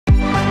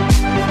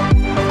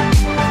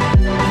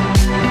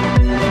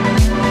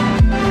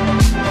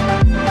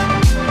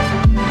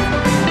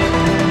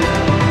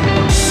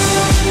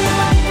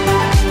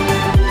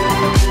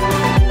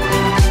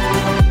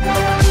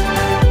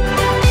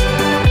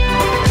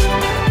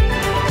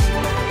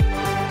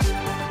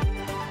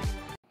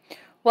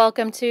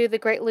Welcome to the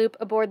Great Loop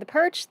aboard the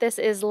Perch. This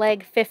is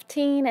leg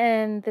 15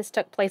 and this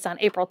took place on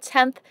April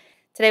 10th.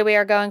 Today we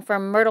are going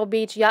from Myrtle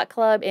Beach Yacht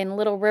Club in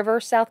Little River,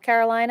 South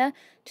Carolina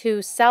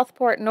to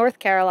Southport, North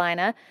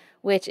Carolina,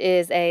 which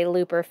is a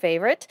looper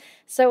favorite.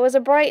 So it was a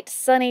bright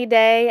sunny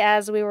day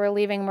as we were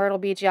leaving Myrtle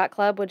Beach Yacht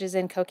Club, which is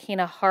in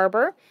Coquina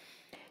Harbor.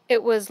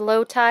 It was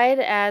low tide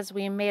as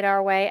we made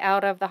our way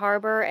out of the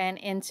harbor and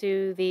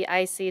into the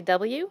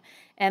AICW,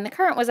 and the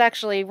current was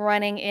actually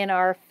running in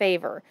our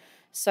favor.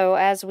 So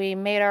as we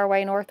made our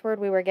way northward,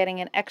 we were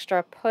getting an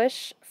extra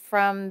push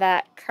from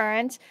that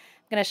current.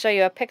 I'm going to show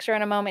you a picture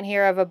in a moment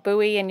here of a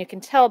buoy, and you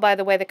can tell by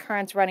the way the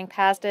current's running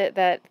past it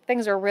that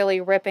things are really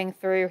ripping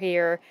through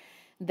here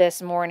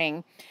this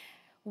morning.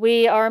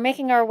 We are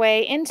making our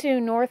way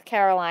into North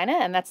Carolina,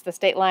 and that's the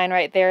state line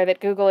right there that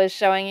Google is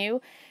showing you.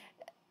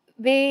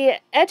 The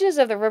edges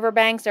of the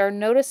riverbanks are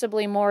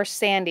noticeably more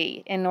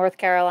sandy in North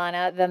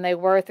Carolina than they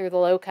were through the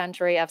low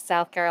country of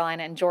South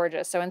Carolina and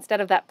Georgia. So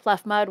instead of that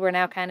pluff mud, we're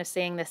now kind of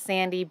seeing the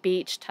sandy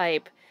beach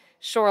type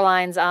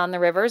shorelines on the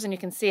rivers, and you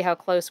can see how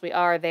close we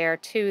are there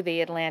to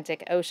the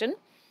Atlantic Ocean.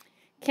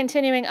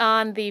 Continuing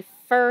on, the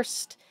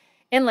first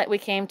inlet we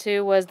came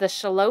to was the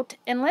Charlotte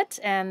Inlet,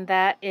 and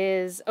that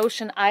is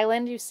Ocean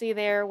Island you see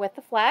there with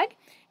the flag,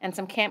 and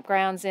some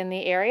campgrounds in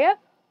the area.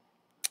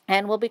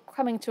 And we'll be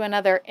coming to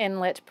another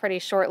inlet pretty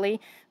shortly.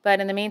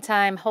 But in the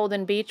meantime,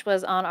 Holden Beach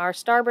was on our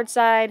starboard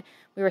side.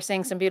 We were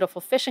seeing some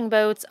beautiful fishing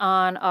boats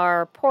on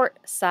our port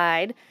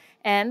side.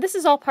 And this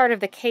is all part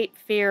of the Cape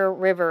Fear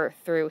River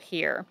through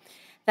here.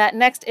 That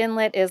next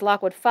inlet is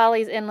Lockwood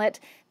Follies Inlet.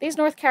 These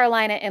North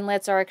Carolina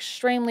inlets are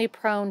extremely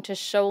prone to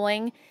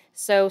shoaling.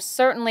 So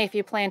certainly if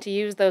you plan to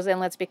use those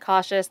inlets, be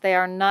cautious. They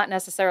are not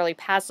necessarily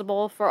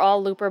passable for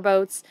all looper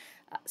boats.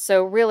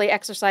 So really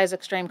exercise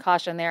extreme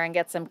caution there and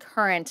get some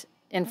current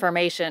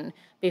information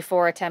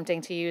before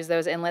attempting to use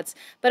those inlets.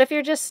 But if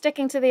you're just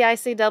sticking to the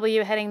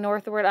AICW heading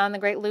northward on the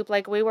Great Loop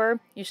like we were,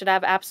 you should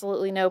have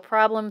absolutely no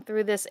problem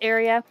through this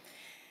area.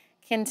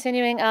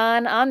 Continuing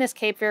on this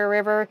Cape Fear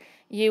River,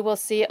 you will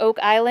see Oak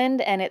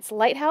Island and its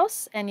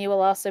lighthouse, and you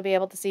will also be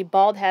able to see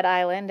Bald Head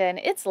Island and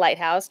its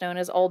lighthouse, known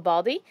as Old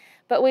Baldy.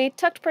 But we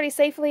tucked pretty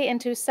safely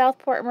into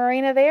Southport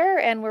Marina there,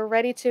 and we're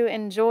ready to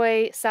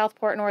enjoy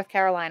Southport, North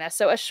Carolina.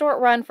 So a short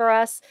run for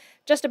us,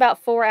 just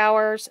about 4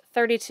 hours,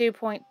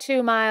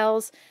 32.2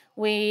 miles.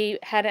 We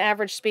had an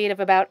average speed of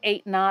about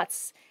 8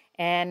 knots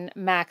and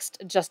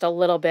maxed just a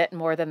little bit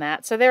more than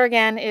that. So there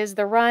again is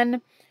the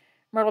run.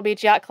 Myrtle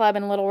Beach Yacht Club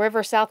in Little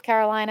River, South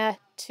Carolina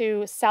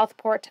to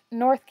Southport,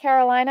 North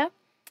Carolina.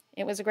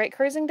 It was a great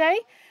cruising day.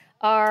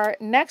 Our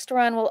next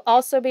run will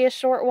also be a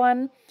short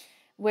one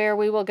where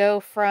we will go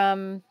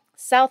from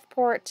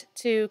Southport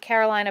to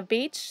Carolina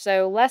Beach,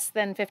 so less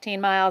than 15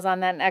 miles on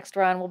that next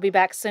run. We'll be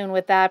back soon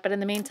with that, but in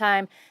the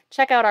meantime,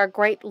 check out our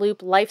Great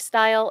Loop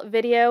Lifestyle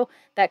video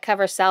that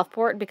covers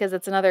Southport because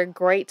it's another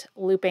great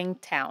looping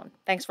town.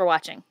 Thanks for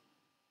watching.